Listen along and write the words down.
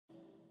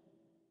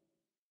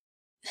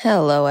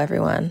Hello,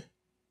 everyone.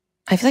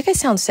 I feel like I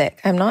sound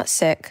sick. I'm not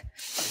sick.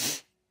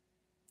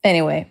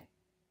 Anyway,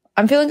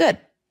 I'm feeling good.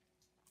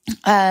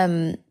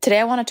 Today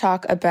I want to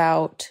talk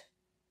about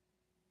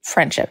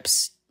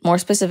friendships, more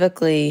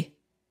specifically,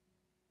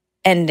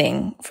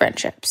 ending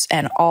friendships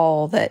and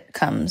all that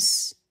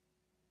comes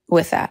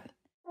with that.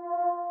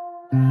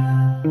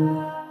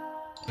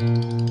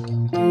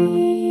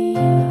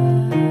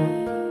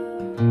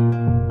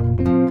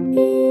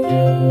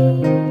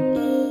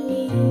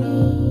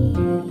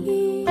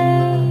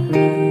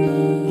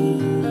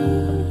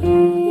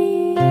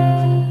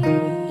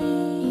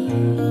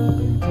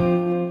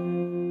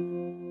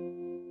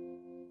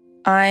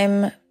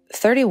 I'm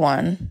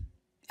 31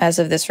 as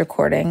of this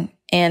recording,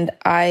 and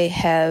I've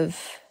had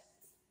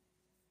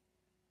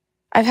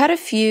a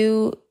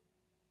few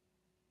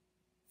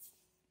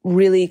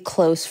really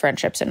close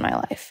friendships in my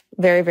life.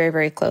 Very, very,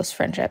 very close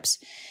friendships.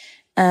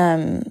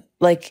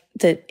 Like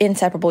the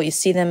inseparable, you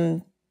see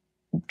them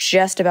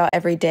just about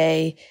every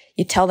day.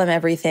 You tell them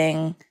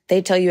everything.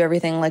 They tell you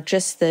everything, like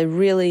just the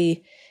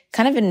really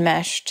kind of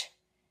enmeshed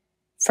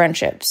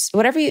friendships.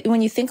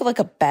 When you think of like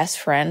a best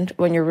friend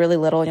when you're really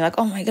little and you're like,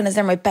 oh my goodness,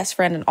 they're my best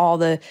friend, and all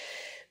the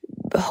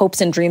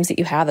hopes and dreams that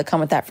you have that come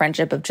with that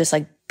friendship of just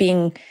like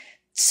being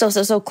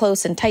so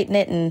close and tight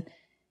knit,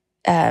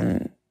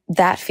 and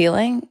that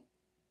feeling,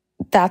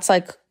 that's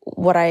like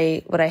what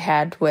I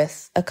had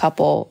with a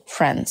couple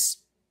friends,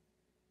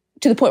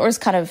 to the point where it's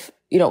kind of,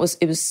 it was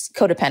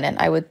codependent,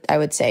 I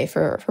would say,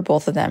 for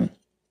both of them.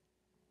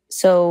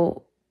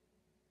 So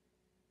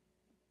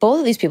both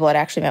of these people I'd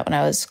actually met when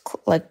I was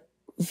like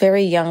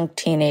very young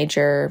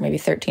teenager, maybe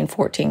 13,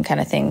 14 kind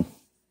of thing,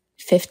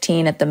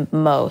 15 at the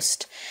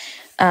most.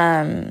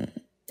 And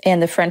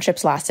the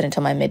friendships lasted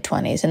until my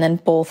mid-20s. And then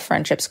both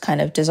friendships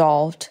kind of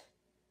dissolved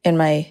in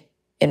my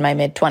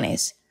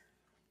mid-20s.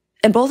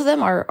 And both of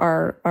them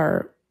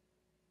are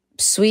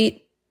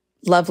sweet,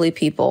 lovely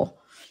people.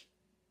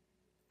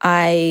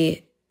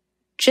 I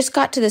just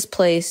got to this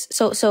place.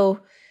 So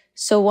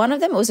one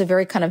of them, it was a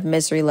very kind of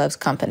misery loves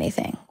company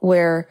thing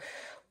where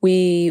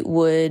we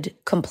would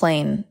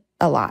complain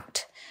a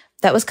lot.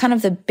 That was kind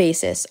of the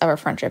basis of our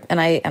friendship. And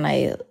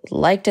I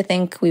like to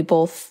think we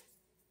both,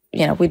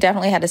 we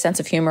definitely had a sense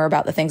of humor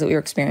about the things that we were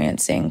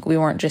experiencing. We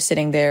weren't just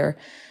sitting there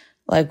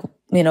like,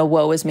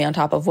 woe is me on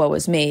top of woe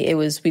is me. It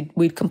was,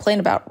 we'd complain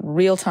about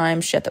real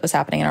time shit that was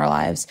happening in our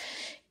lives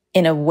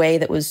in a way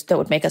that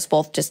would make us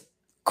both just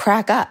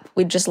crack up.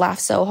 We'd just laugh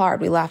so hard.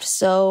 We laughed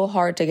so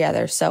hard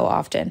together so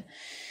often.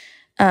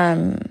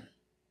 And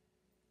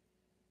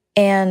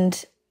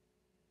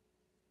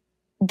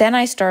then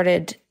I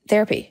started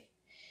therapy.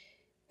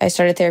 I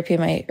started therapy in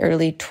my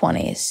early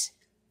 20s.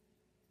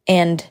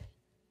 And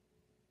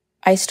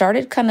I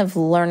started kind of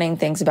learning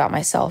things about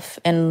myself.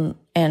 And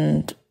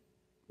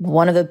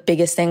one of the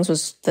biggest things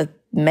was the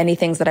many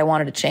things that I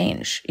wanted to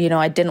change.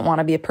 I didn't want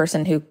to be a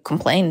person who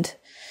complained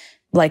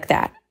like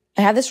that.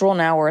 I have this rule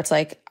now where it's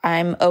like,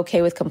 I'm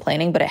okay with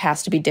complaining, but it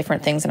has to be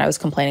different things than I was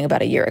complaining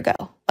about a year ago.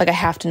 Like I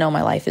have to know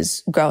my life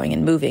is growing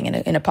and moving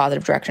in a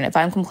positive direction. If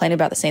I'm complaining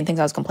about the same things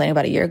I was complaining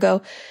about a year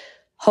ago,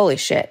 holy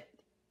shit,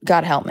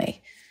 God help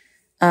me.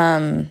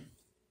 New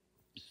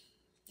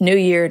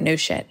year, new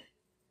shit.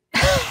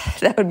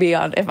 That would be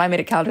on, if I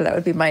made a calendar, that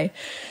would be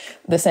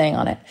the saying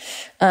on it.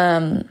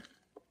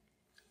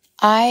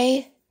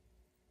 I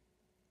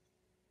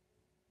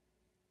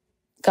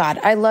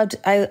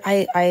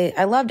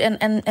loved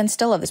and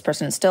still love this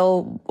person,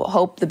 still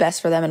hope the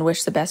best for them and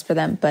wish the best for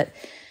them. But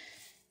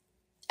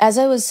as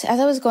I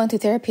was going through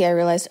therapy, I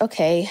realized,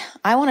 okay,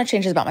 I want to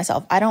change this about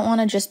myself. I don't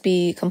want to just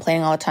be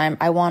complaining all the time.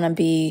 I want to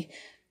be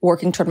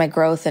working toward my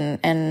growth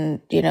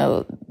and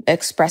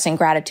expressing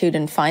gratitude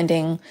and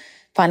finding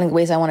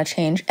ways I want to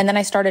change. And then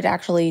I started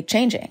actually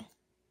changing,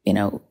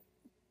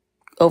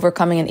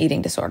 overcoming an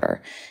eating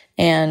disorder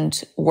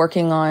and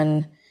working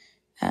on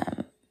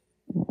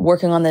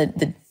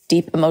the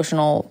deep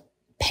emotional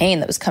pain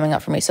that was coming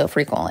up for me so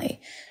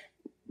frequently,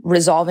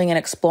 resolving and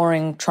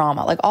exploring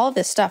trauma, like all of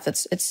this stuff.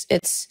 It's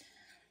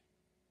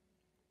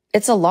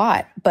a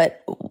lot,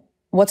 but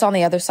what's on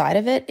the other side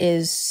of it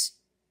is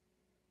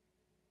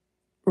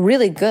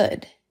really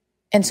good.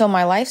 And so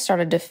my life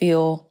started to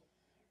feel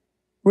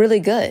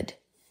really good.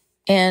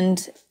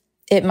 And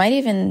it might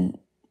even,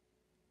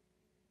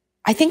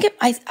 I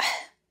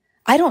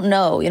don't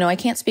know, I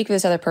can't speak for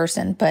this other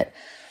person, but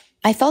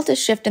I felt a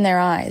shift in their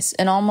eyes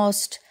and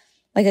almost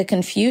like a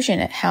confusion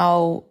at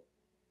how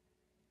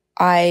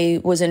I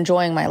was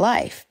enjoying my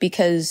life,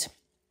 because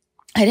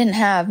I didn't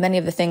have many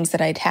of the things that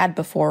I'd had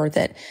before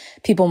that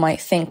people might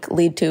think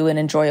lead to an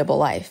enjoyable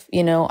life.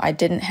 I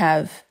didn't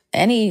have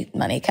any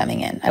money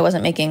coming in. I was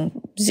making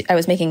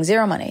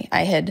zero money.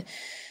 I had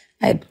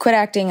quit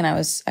acting and I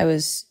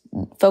was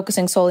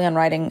focusing solely on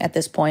writing at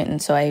this point. And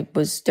so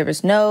there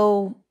was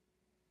no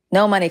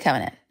money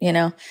coming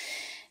in,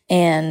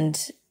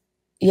 and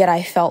yet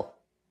I felt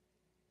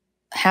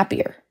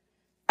happier.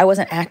 I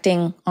wasn't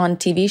acting on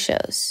TV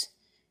shows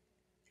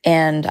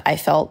and I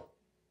felt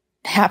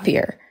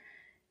happier.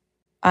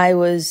 I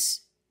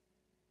was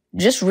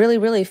just really,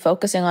 really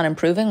focusing on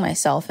improving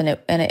myself, and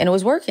it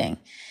was working.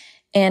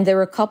 And there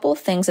were a couple of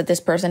things that this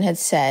person had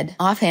said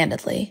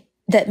offhandedly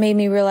that made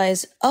me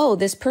realize, oh,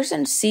 this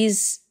person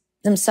sees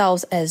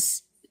themselves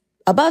as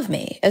above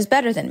me, as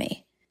better than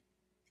me.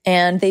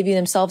 And they view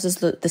themselves as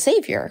the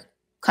savior,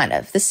 kind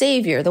of. The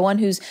savior, the one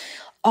who's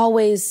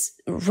always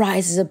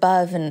rises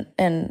above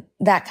and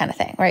that kind of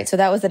thing, right? So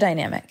that was the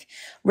dynamic.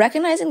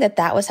 Recognizing that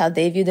that was how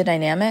they viewed the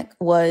dynamic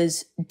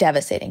was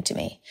devastating to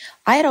me.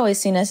 I had always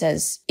seen us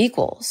as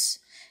equals,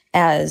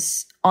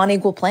 as on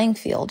equal playing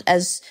field,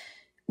 as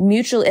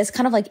mutual, as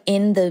kind of like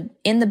in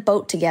the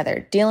boat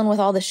together, dealing with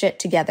all the shit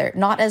together,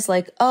 not as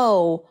like,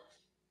 oh,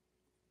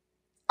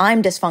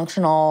 I'm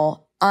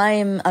dysfunctional,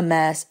 I'm a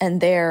mess,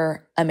 and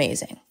they're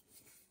amazing.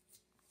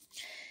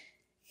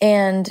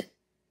 And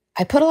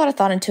I put a lot of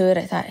thought into it.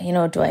 I thought,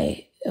 how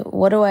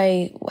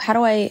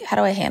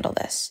do I handle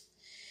this?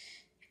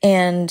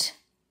 And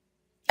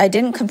I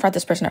didn't confront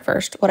this person at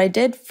first. What I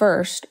did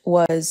first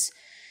was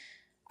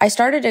I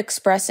started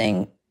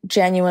expressing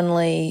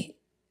genuinely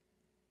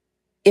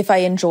if I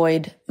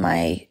enjoyed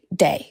my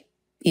day,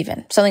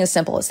 even something as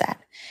simple as that.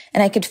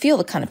 And I could feel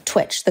the kind of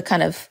twitch, the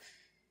kind of,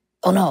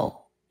 oh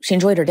no, she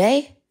enjoyed her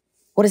day?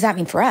 What does that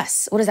mean for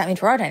us? What does that mean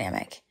for our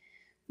dynamic?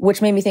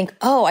 Which made me think,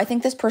 oh, I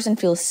think this person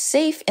feels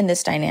safe in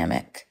this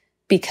dynamic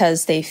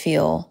because they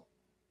feel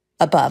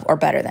above or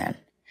better than.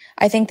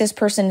 I think this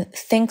person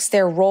thinks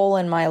their role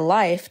in my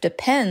life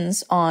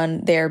depends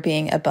on their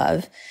being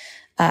above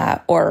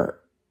or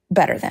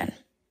better than.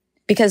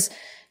 Because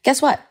guess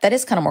what? That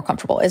is kind of more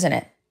comfortable, isn't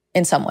it?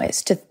 In some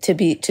ways, to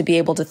be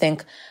able to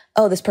think,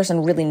 oh, this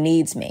person really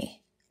needs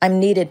me. I'm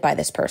needed by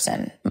this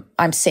person.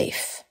 I'm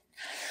safe.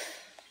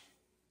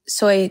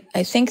 So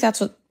I think that's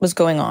what was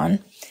going on.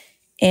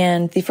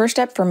 And the first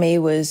step for me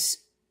was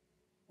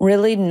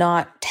really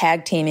not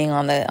tag teaming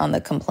on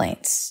the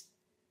complaints,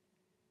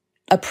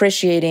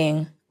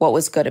 appreciating what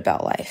was good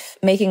about life,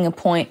 making a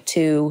point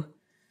to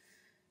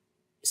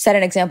set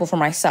an example for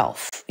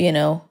myself.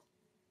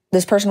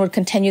 This person would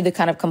continue the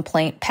kind of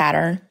complaint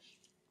pattern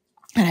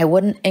and I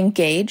wouldn't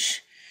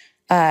engage.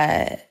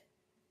 And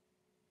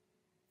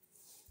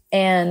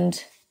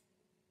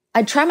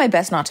I'd try my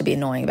best not to be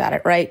annoying about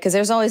it, right? Because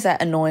there's always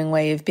that annoying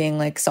way of being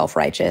like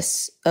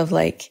self-righteous of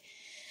like,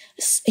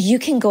 you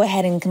can go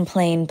ahead and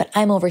complain, but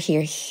I'm over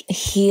here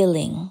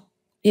healing.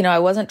 I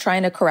wasn't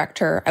trying to correct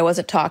her. I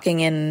wasn't talking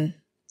in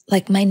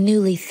like my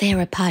newly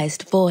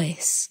therapized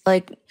voice.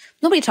 Like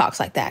nobody talks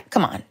like that.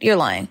 Come on, you're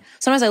lying.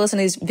 Sometimes I listen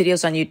to these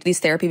videos these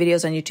therapy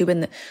videos on YouTube,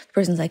 and the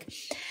person's like,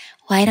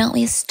 why don't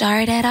we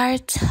start at our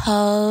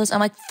toes? I'm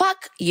like,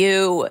 fuck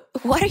you.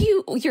 What are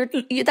you?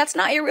 That's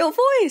not your real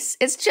voice.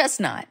 It's just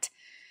not.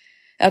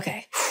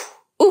 Okay.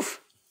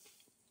 Oof.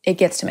 It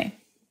gets to me.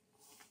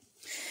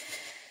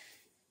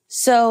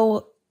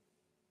 So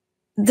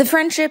the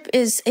friendship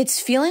it's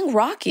feeling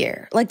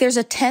rockier. Like there's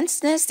a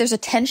tenseness, there's a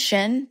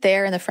tension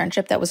there in the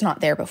friendship that was not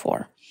there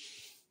before.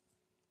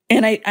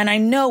 And I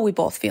know we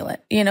both feel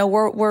it.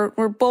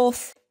 We're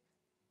both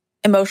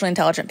emotionally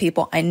intelligent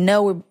people. I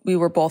know we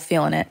were both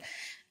feeling it.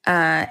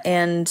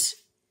 And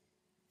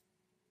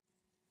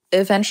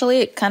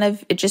eventually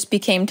it just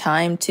became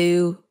time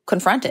to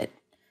confront it.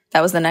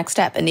 That was the next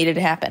step. It needed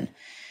to happen.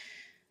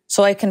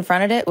 So I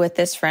confronted it with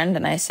this friend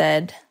and I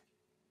said,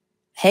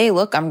 hey,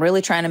 look, I'm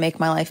really trying to make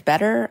my life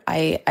better.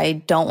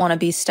 I don't want to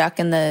be stuck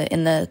in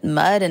the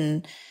mud,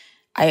 and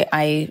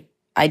I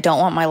don't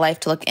want my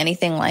life to look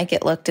anything like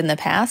it looked in the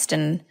past.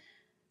 And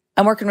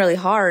I'm working really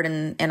hard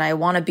and I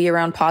want to be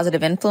around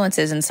positive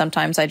influences. And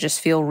sometimes I just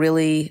feel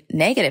really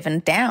negative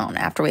and down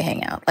after we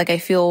hang out. Like I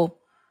feel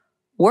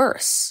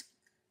worse.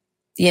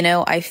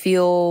 I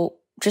feel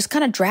just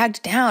kind of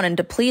dragged down and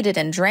depleted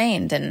and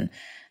drained. And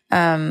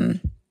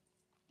I'm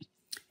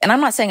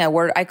not saying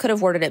I could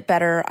have worded it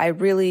better.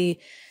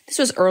 This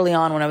was early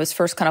on when I was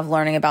first kind of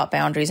learning about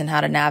boundaries and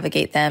how to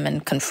navigate them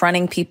and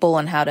confronting people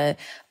and how to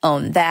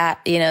own that.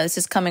 This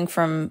is coming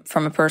from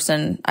a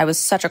person, I was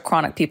such a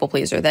chronic people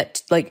pleaser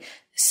that like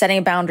setting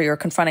a boundary or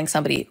confronting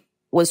somebody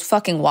was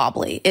fucking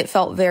wobbly. It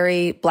felt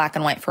very black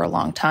and white for a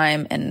long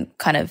time and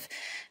kind of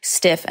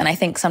stiff. And I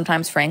think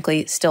sometimes,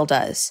 frankly, still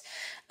does.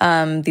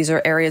 These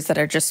are areas that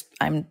are just,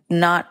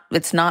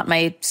 it's not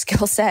my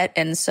skill set.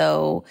 And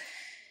so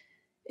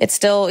it's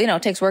still,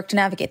 it takes work to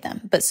navigate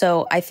them. But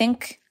so I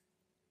think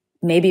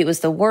maybe it was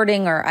the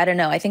wording, or I don't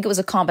know. I think it was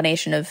a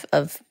combination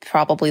of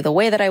probably the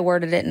way that I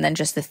worded it and then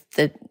just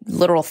the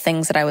literal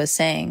things that I was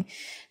saying,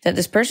 that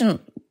this person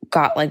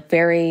got like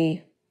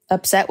very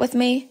upset with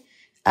me.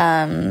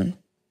 And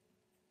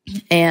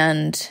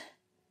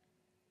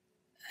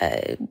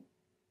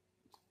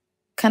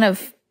kind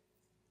of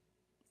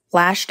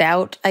lashed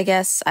out, I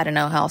guess. I don't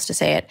know how else to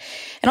say it.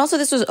 And also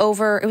this was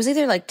it was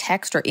either like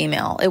text or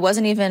email. It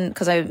wasn't even,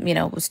 because I,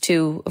 was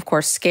too, of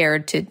course,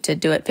 scared to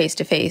do it face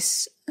to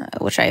face,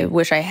 which I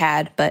wish I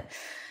had. But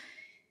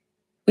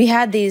we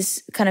had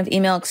these kind of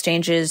email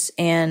exchanges,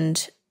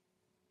 and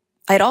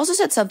I'd also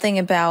said something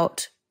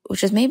about,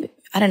 which is maybe,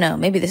 I don't know,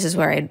 maybe this is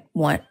where I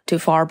went too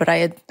far, but I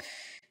had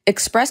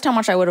expressed how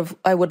much I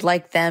would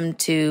like them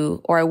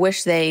to, or I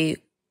wish they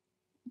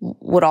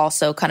would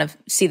also kind of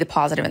see the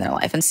positive in their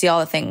life and see all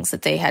the things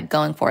that they had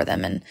going for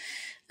them.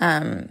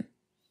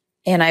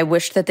 And I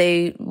wished that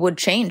they would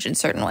change in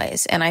certain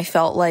ways. And I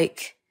felt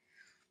like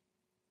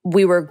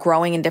we were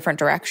growing in different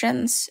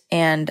directions,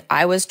 and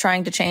I was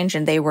trying to change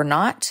and they were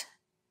not.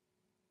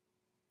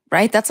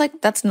 Right?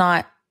 That's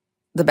not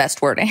the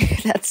best wording.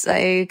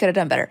 I could have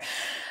done better.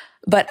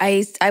 But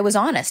I was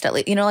honest, at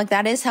least. Like,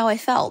 that is how I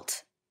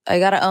felt. I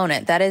got to own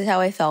it. That is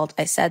how I felt.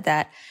 I said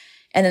that.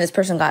 And then this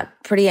person got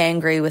pretty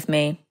angry with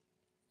me.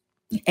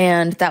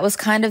 And that was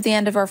kind of the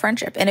end of our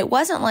friendship. And it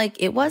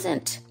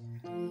wasn't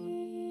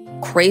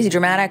crazy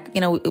dramatic,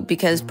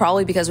 because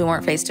we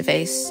weren't face to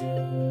face.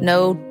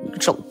 No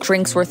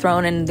drinks were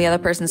thrown in the other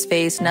person's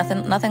face.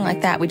 Nothing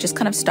like that. We just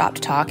kind of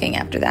stopped talking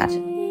after that.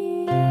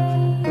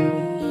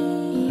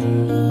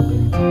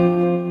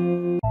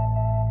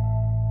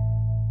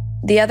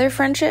 The other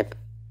friendship,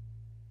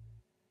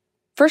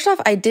 first off,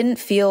 I didn't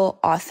feel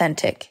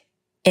authentic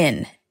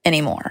in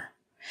anymore.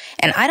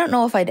 And I don't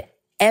know if I'd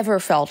ever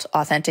felt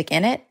authentic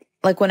in it.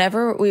 Like,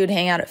 whenever we would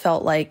hang out, it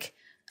felt like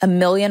a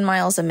million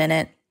miles a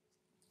minute.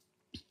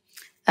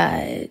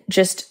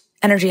 Just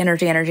energy,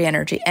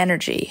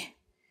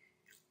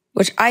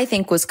 which I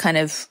think was kind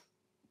of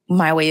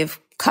my way of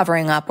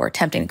covering up or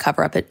attempting to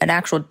cover up an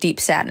actual deep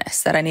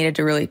sadness that I needed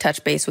to really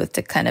touch base with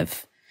to kind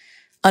of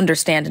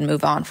understand and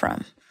move on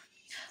from.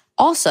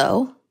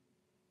 Also,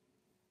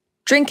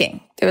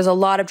 drinking. There was a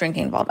lot of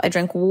drinking involved. I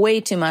drank way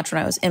too much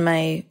when I was in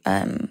my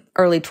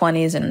early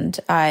 20s, and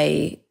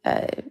I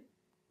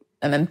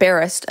am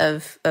embarrassed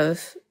of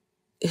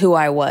who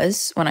I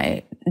was when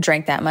I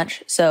drank that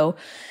much. So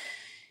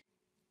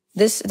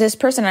this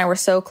person and I were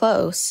so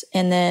close.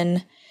 And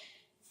then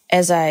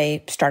as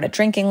I started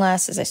drinking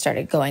less, as I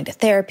started going to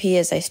therapy,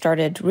 as I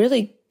started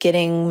really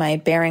getting my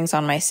bearings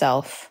on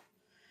myself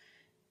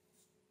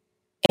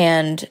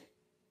and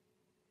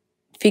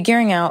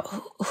figuring out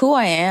who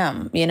I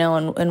am,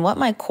 and what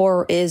my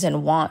core is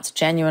and wants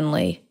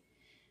genuinely,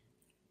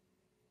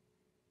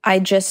 I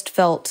just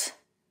felt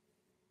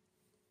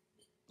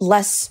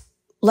less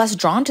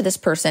drawn to this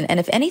person. And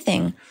if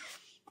anything,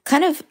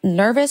 kind of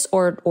nervous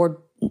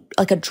or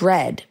like a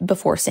dread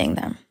before seeing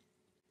them.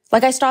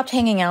 Like, I stopped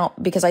hanging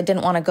out because I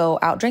didn't want to go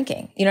out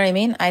drinking. You know what I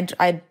mean?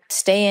 I'd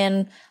stay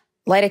in,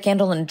 light a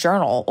candle and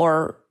journal,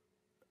 or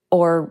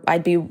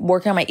I'd be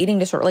working on my eating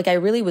disorder. Like, I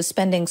really was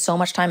spending so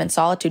much time in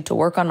solitude to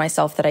work on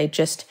myself that I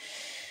just,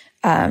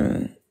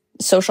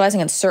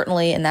 socializing, and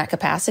certainly in that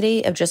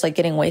capacity of just like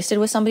getting wasted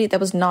with somebody, that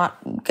was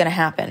not going to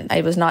happen.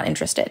 I was not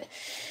interested.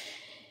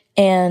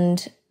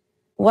 And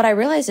what I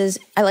realized is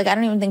I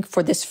don't even think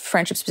for this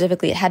friendship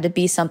specifically, it had to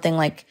be something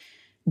like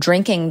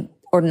drinking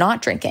or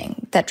not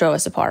drinking that drove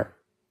us apart.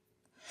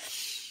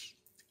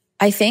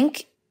 I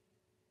think,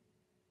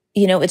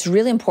 it's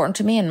really important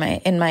to me in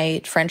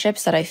my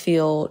friendships that I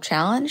feel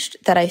challenged,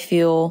 that I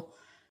feel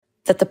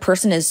that the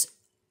person is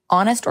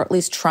honest, or at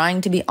least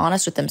trying to be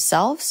honest with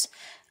themselves.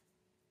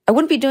 I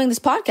wouldn't be doing this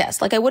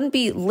podcast. Like, I wouldn't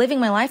be living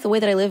my life the way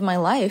that I live my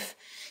life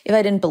if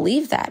I didn't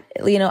believe that.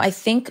 I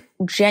think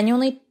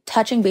genuinely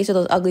touching base with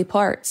those ugly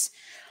parts,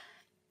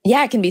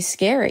 yeah, it can be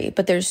scary,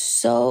 but it's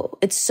so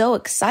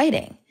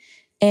exciting.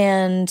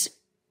 And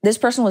this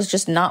person was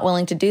just not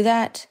willing to do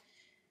that.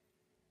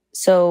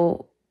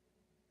 So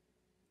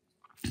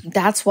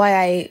that's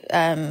why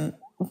I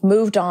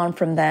moved on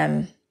from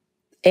them.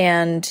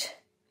 And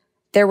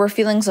there were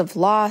feelings of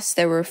loss.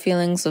 There were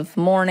feelings of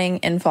mourning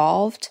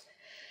involved.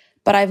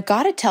 But I've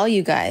got to tell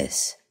you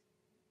guys,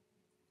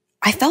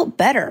 I felt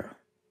better.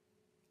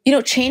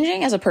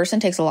 Changing as a person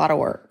takes a lot of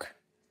work.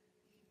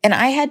 And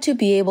I had to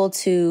be able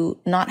to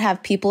not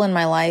have people in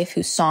my life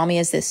who saw me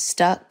as this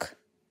stuck,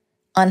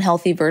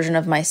 unhealthy version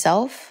of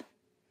myself.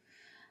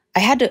 I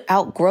had to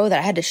outgrow that.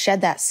 I had to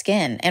shed that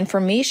skin. And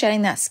for me,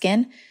 shedding that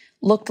skin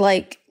looked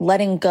like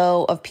letting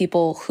go of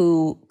people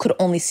who could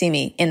only see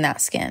me in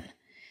that skin.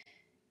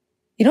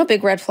 A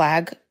big red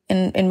flag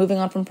in moving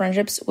on from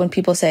friendships? When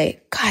people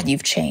say, God,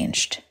 you've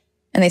changed,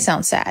 and they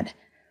sound sad.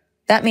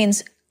 That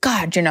means,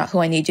 God, you're not who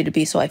I need you to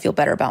be, so I feel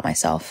better about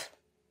myself.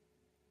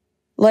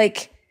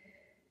 Like,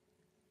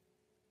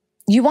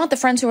 you want the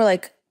friends who are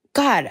like,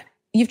 God,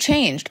 you've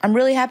changed. I'm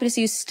really happy to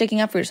see you sticking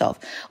up for yourself.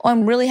 Oh,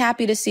 I'm really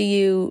happy to see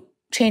you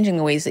changing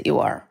the ways that you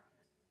are.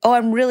 Oh,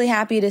 I'm really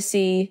happy to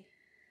see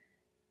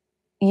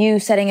you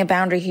setting a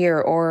boundary here,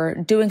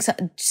 or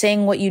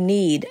saying what you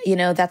need.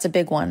 That's a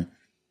big one.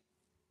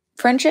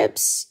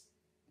 Friendships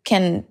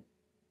can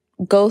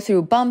go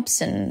through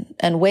bumps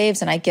and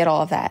waves, and I get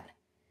all of that.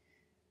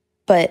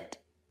 But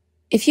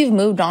if you've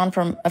moved on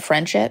from a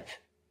friendship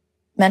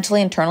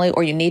mentally, internally,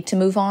 or you need to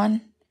move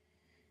on,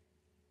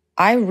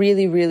 I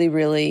really, really,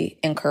 really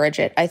encourage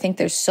it. I think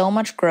there's so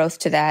much growth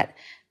to that.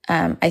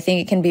 I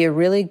think it can be a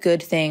really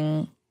good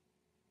thing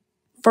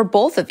for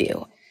both of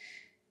you.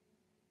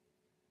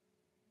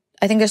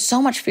 I think there's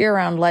so much fear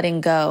around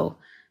letting go.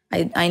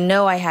 I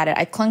know I had it.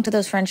 I clung to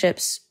those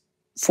friendships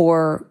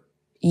for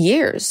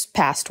years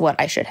past what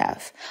I should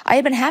have. I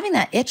had been having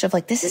that itch of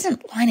like, this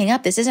isn't lining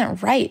up. This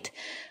isn't right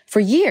for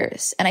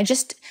years. And I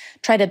just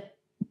tried to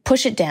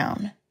push it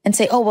down. and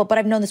say, oh, well, but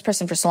I've known this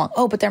person for so long.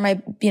 Oh, but they're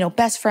my,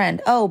 best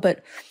friend. Oh,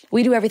 but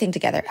we do everything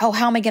together. Oh,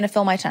 how am I going to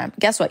fill my time?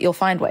 Guess what? You'll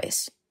find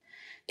ways.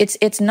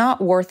 It's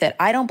not worth it.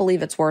 I don't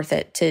believe it's worth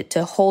it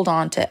to hold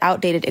on to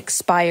outdated,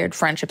 expired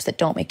friendships that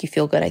don't make you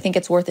feel good. I think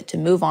it's worth it to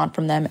move on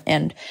from them.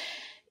 And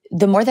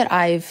the more that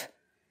I've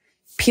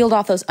peeled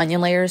off those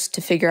onion layers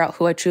to figure out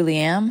who I truly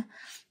am,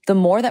 the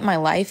more that my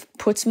life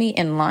puts me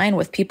in line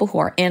with people who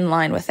are in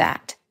line with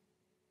that.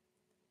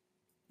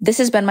 This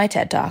has been my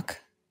TED Talk.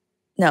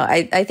 No,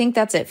 I think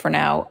that's it for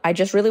now. I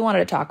just really wanted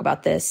to talk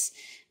about this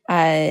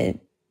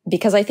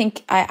because I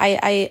think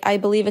I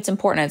believe it's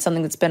important. It's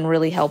something that's been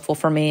really helpful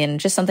for me and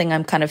just something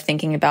I'm kind of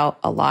thinking about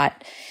a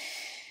lot.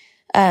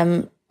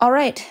 All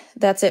right,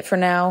 that's it for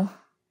now.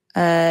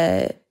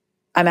 I'm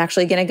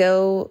actually going to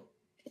go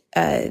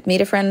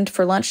meet a friend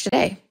for lunch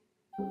today.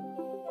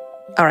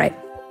 All right,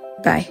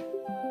 bye.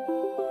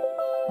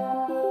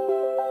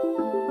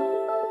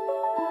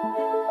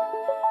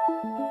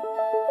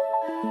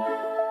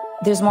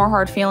 There's more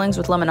Hard Feelings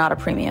with Lemonada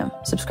Premium.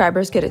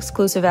 Subscribers get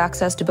exclusive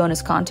access to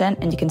bonus content,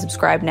 and you can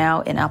subscribe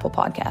now in Apple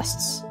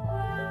Podcasts.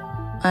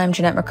 I'm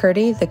Jennette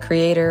McCurdy, the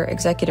creator,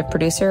 executive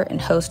producer, and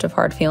host of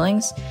Hard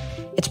Feelings.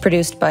 It's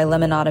produced by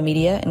Lemonada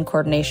Media in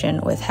coordination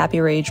with Happy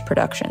Rage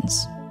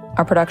Productions.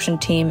 Our production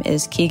team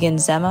is Keegan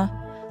Zema,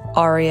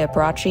 Aria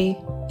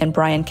Bracci, and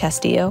Brian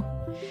Castillo.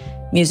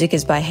 Music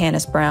is by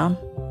Hannes Brown.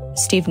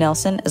 Steve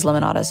Nelson is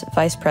Lemonada's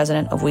Vice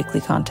President of Weekly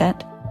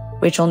Content.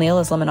 Rachel Neal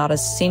is Lemonada's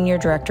Senior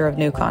Director of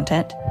New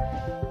Content.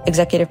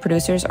 Executive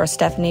producers are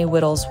Stephanie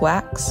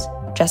Whittles-Wax,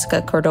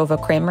 Jessica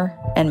Cordova-Kramer,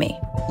 and me.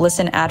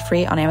 Listen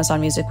ad-free on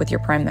Amazon Music with your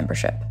Prime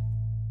membership.